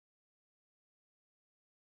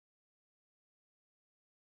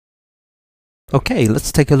Okay,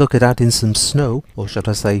 let's take a look at adding some snow, or should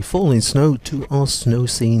I say falling snow, to our snow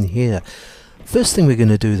scene here. First thing we're going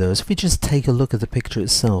to do though is if we just take a look at the picture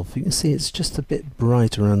itself, you can see it's just a bit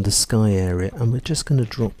bright around the sky area, and we're just going to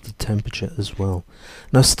drop the temperature as well.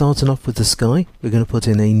 Now, starting off with the sky, we're going to put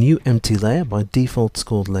in a new empty layer. By default it's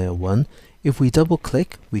called layer 1. If we double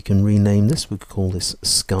click, we can rename this. We could call this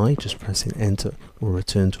sky, just pressing enter or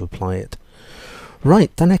return to apply it.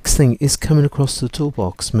 Right, the next thing is coming across the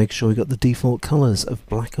toolbox. Make sure we got the default colours of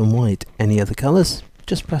black and white. Any other colours?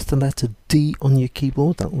 Just press the letter D on your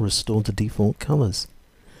keyboard. That will restore the default colours.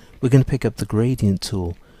 We're going to pick up the gradient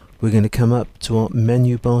tool. We're going to come up to our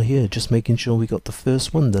menu bar here, just making sure we got the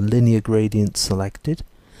first one, the linear gradient, selected.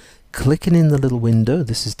 Clicking in the little window,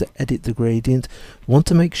 this is to edit the gradient. Want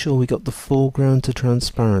to make sure we got the foreground to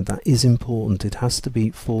transparent. That is important. It has to be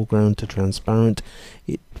foreground to transparent.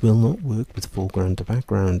 It will not work with foreground to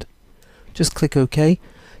background. Just click OK.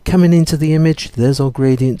 Coming into the image, there's our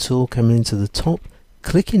gradient tool coming into the top.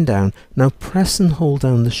 Clicking down, now press and hold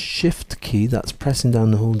down the shift key. That's pressing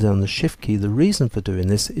down and holding down the shift key. The reason for doing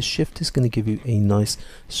this is shift is going to give you a nice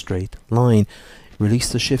straight line. Release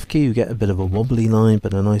the shift key, you get a bit of a wobbly line,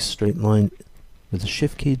 but a nice straight line with the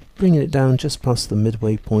shift key. Bringing it down just past the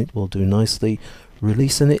midway point will do nicely.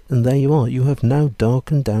 Releasing it, and there you are. You have now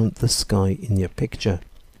darkened down the sky in your picture.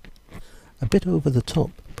 A bit over the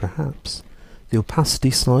top, perhaps. The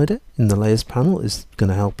opacity slider in the layers panel is going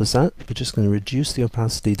to help us out. We're just going to reduce the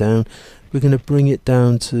opacity down. We're going to bring it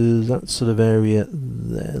down to that sort of area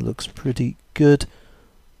there. Looks pretty good.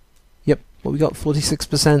 Yep, what we got,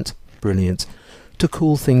 46%. Brilliant. To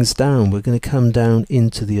cool things down, we're going to come down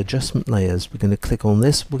into the adjustment layers. We're going to click on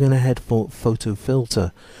this. We're going to head for photo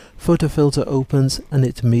filter. Photo filter opens and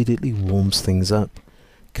it immediately warms things up.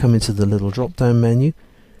 Come into the little drop down menu.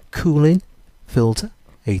 Cooling filter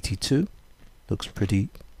 82. Looks pretty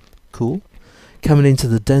cool. Coming into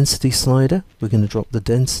the density slider, we're going to drop the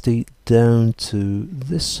density down to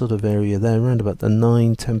this sort of area there, around about the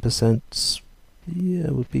 9-10%.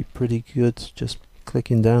 Yeah, would be pretty good. Just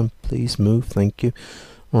clicking down, please move, thank you.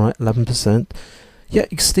 Alright, 11%. Yeah,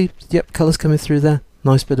 you can see, yep, colours coming through there.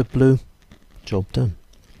 Nice bit of blue. Job done.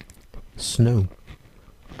 Snow.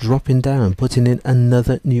 Dropping down, putting in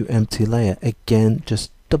another new empty layer. Again,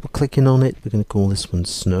 just double clicking on it. We're going to call this one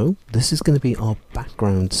snow. This is going to be our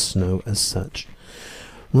background snow as such.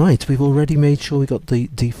 Right, we've already made sure we got the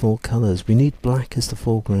default colours. We need black as the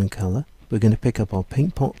foreground colour. We're going to pick up our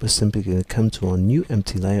paint pot. We're simply going to come to our new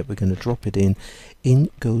empty layer. We're going to drop it in. In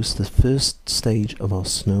goes the first stage of our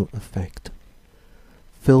snow effect.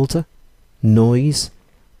 Filter, noise,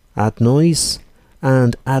 add noise,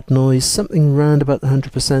 and add noise. Something round about the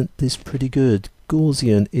 100% is pretty good.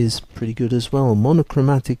 Gaussian is pretty good as well.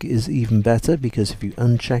 Monochromatic is even better, because if you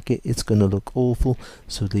uncheck it, it's going to look awful.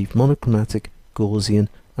 So leave monochromatic, Gaussian,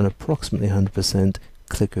 and approximately 100%.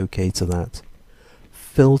 Click OK to that.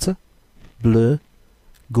 Filter, blur,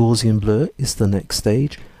 Gaussian blur is the next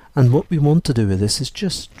stage, and what we want to do with this is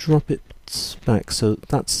just drop it back so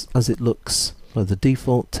that's as it looks by the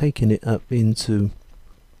default, taking it up into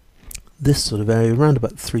this sort of area around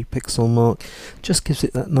about 3 pixel mark. Just gives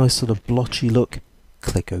it that nice sort of blotchy look.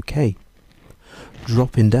 Click OK.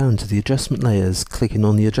 Dropping down to the adjustment layers, clicking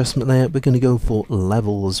on the adjustment layer, we're going to go for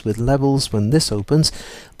levels. With levels, when this opens,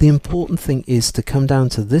 the important thing is to come down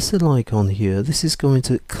to this little icon here. This is going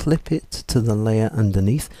to clip it to the layer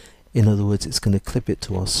underneath. In other words, it's going to clip it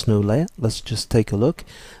to our snow layer. Let's just take a look.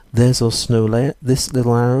 There's our snow layer. This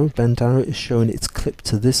little arrow, bent arrow, is showing it's clipped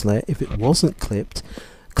to this layer. If it wasn't clipped,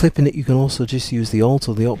 clipping it, you can also just use the Alt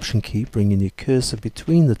or the Option key, bringing your cursor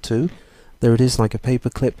between the two. There it is, like a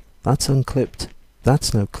paper clip. That's unclipped.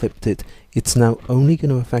 That's now clipped it. It's now only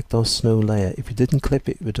going to affect our snow layer. If you didn't clip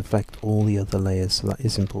it, it would affect all the other layers, so that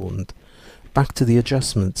is important. Back to the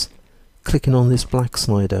adjustments. Clicking on this black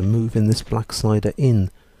slider, moving this black slider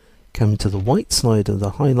in. Coming to the white slider,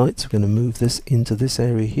 the highlights, we're going to move this into this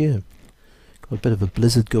area here. Got a bit of a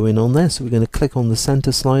blizzard going on there, so we're going to click on the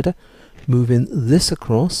center slider, moving this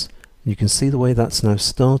across. You can see the way that's now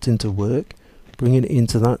starting to work. Bringing it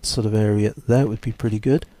into that sort of area there would be pretty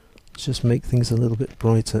good. Let's just make things a little bit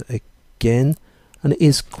brighter again, and it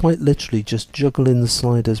is quite literally just juggling the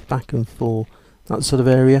sliders back and forth, that sort of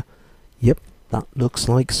area. Yep, that looks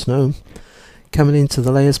like snow. Coming into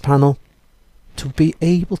the layers panel, to be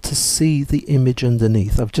able to see the image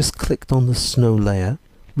underneath, I've just clicked on the snow layer.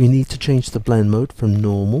 We need to change the blend mode from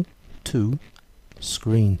normal to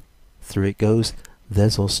screen. Through it goes.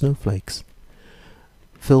 There's our snowflakes.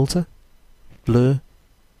 Filter, blur,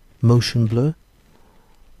 motion blur.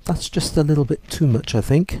 That's just a little bit too much, I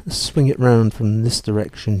think. Swing it round from this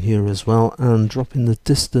direction here as well, and dropping the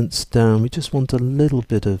distance down. We just want a little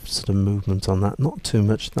bit of sort of movement on that, not too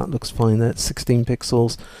much. That looks fine there, 16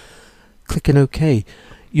 pixels. Clicking OK.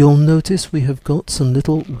 You'll notice we have got some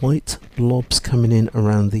little white blobs coming in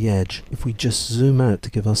around the edge. If we just zoom out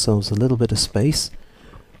to give ourselves a little bit of space,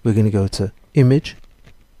 we're going to go to Image,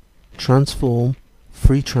 Transform,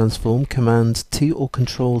 Free Transform, Command T or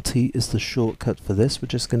Control T is the shortcut for this. We're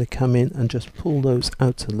just going to come in and just pull those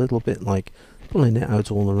out a little bit, like pulling it out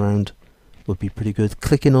all around would be pretty good.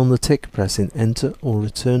 Clicking on the tick, pressing Enter or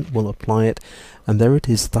Return will apply it, and there it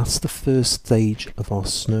is. That's the first stage of our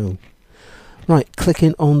snow. Right,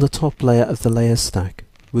 clicking on the top layer of the layer stack,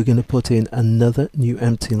 we're going to put in another new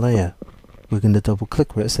empty layer. We're going to double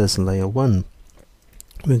click where it says layer 1.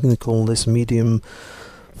 We're going to call this medium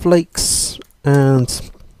flakes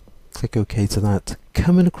and click OK to that.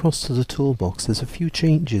 Coming across to the toolbox, there's a few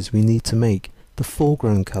changes we need to make. The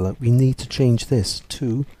foreground color, we need to change this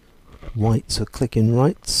to white, so clicking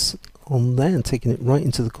right on there and taking it right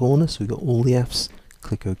into the corner, so we've got all the F's.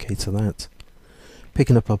 Click OK to that.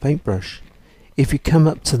 Picking up our paintbrush. If you come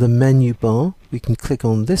up to the menu bar, we can click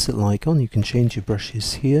on this little icon. You can change your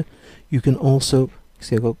brushes here. You can also,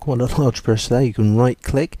 see I've got quite a large brush there, you can right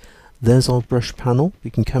click. There's our brush panel. We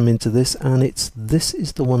can come into this, and this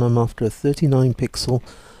is the one I'm after, a 39 pixel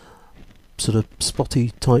sort of spotty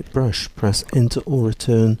type brush. Press Enter or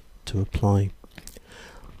Return to apply.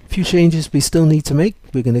 A few changes we still need to make.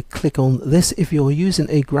 We're going to click on this. If you're using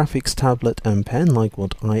a graphics tablet and pen like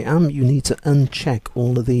what I am, you need to uncheck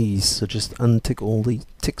all of these, so just untick all the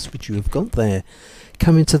ticks which you have got there.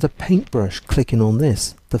 Come into the paintbrush, clicking on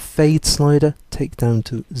this. The fade slider, take down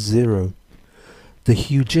to 0. The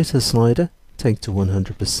hue jitter slider, take to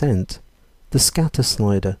 100%. The scatter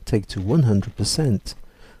slider, take to 100%.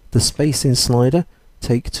 The spacing slider,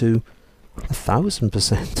 take to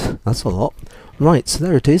 1000%. That's a lot. Right, so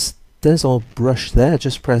there it is. There's our brush there.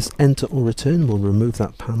 Just press Enter or Return. We'll remove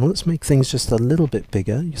that panel. Let's make things just a little bit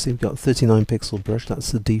bigger. You see we've got a 39 pixel brush.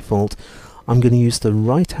 That's the default. I'm going to use the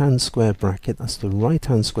right hand square bracket. That's the right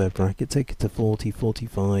hand square bracket. Take it to 40,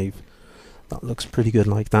 45. That looks pretty good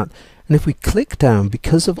like that. And if we click down,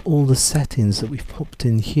 because of all the settings that we've popped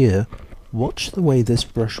in here, watch the way this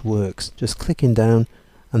brush works. Just clicking down,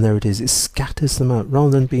 and there it is. It scatters them out. Rather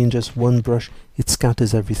than being just one brush, it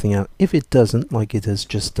scatters everything out. If it doesn't, like it has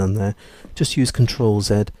just done there, just use Control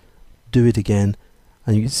Z, do it again,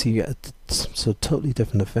 and you can see you get a sort of totally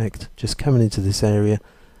different effect just coming into this area,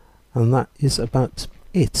 and that is about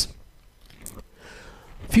it.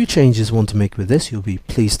 A few changes I want to make with this, you'll be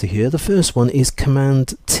pleased to hear. The first one is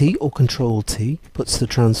Command T or Control T puts the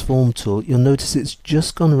transform tool. You'll notice it's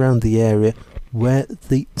just gone around the area where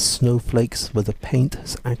the snowflakes, where the paint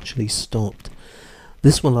has actually stopped.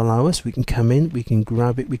 This will allow us, we can come in, we can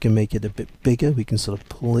grab it, we can make it a bit bigger, we can sort of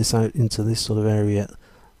pull this out into this sort of area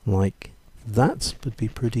like that, would be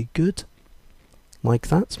pretty good. Like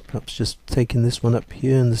that, perhaps just taking this one up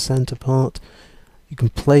here in the center part. You can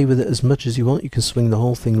play with it as much as you want. You can swing the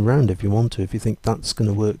whole thing around if you want to, if you think that's going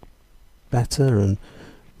to work better, and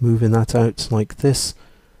moving that out like this.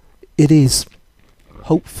 It is,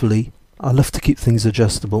 hopefully, I love to keep things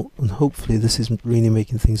adjustable, and hopefully this is really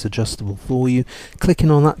making things adjustable for you. Clicking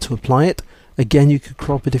on that to apply it. Again, you could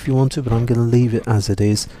crop it if you want to, but I'm going to leave it as it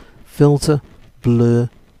is. Filter, blur,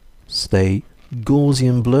 stay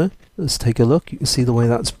Gaussian blur. Let's take a look. You can see the way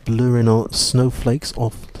that's blurring our snowflakes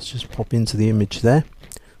off. Let's just pop into the image there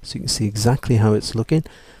so you can see exactly how it's looking.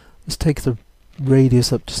 Let's take the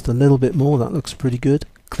radius up just a little bit more. That looks pretty good.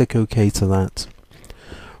 Click OK to that.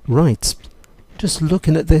 Right, just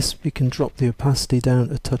looking at this, we can drop the opacity down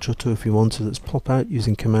a touch or two if you want to. Let's pop out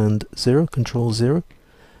using Command 0, Control 0.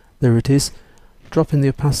 There it is. Dropping the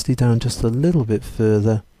opacity down just a little bit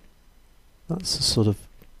further. That's the sort of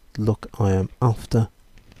look I am after.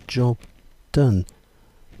 Job done.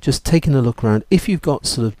 Just taking a look around. If you've got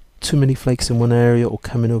sort of too many flakes in one area or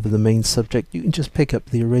coming over the main subject, you can just pick up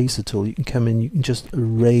the eraser tool. You can come in, you can just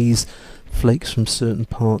erase flakes from certain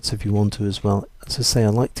parts if you want to as well. As I say, I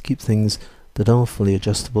like to keep things that are fully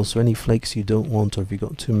adjustable, so any flakes you don't want, or if you've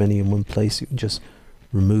got too many in one place, you can just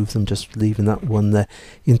remove them, just leaving that one there.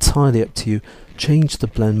 Entirely up to you. Change the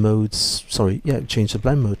blend modes, change the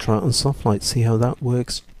blend mode, try it on soft light, see how that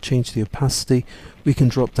works. Change the opacity. We can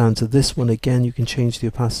drop down to this one again. You can change the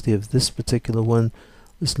opacity of this particular one.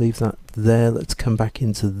 Let's leave that there. Let's come back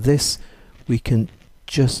into this. We can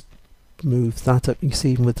just move that up. You can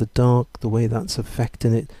see even with the dark, the way that's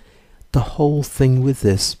affecting it. The whole thing with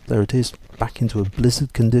this, there it is, back into a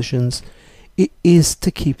blizzard conditions. It is to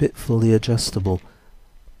keep it fully adjustable.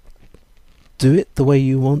 do it the way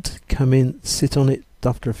you want. Come in, sit on it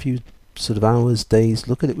after a few sort of hours, days,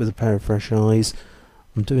 look at it with a pair of fresh eyes.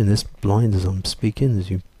 I'm doing this blind as I'm speaking,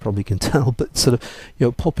 as you probably can tell, but sort of, you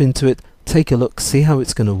know, pop into it, take a look, see how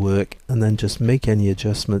it's going to work, and then just make any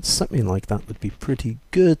adjustments. Something like that would be pretty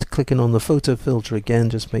good. Clicking on the photo filter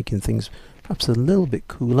again, just making things perhaps a little bit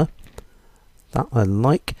cooler. That I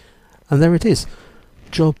like. And there it is.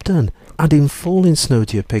 Job done. Adding falling snow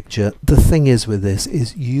to your picture. The thing is with this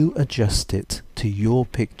is you adjust it to your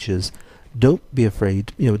pictures. Don't be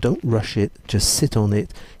afraid, you know, don't rush it, just sit on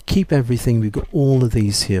it, keep everything. We've got all of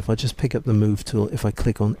these here. If I just pick up the move tool, if I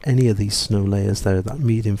click on any of these snow layers there, that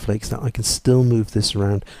medium flakes, that I can still move this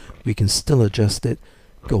around, we can still adjust it.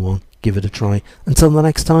 Go on, give it a try. Until the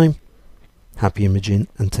next time, happy imaging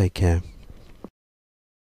and take care.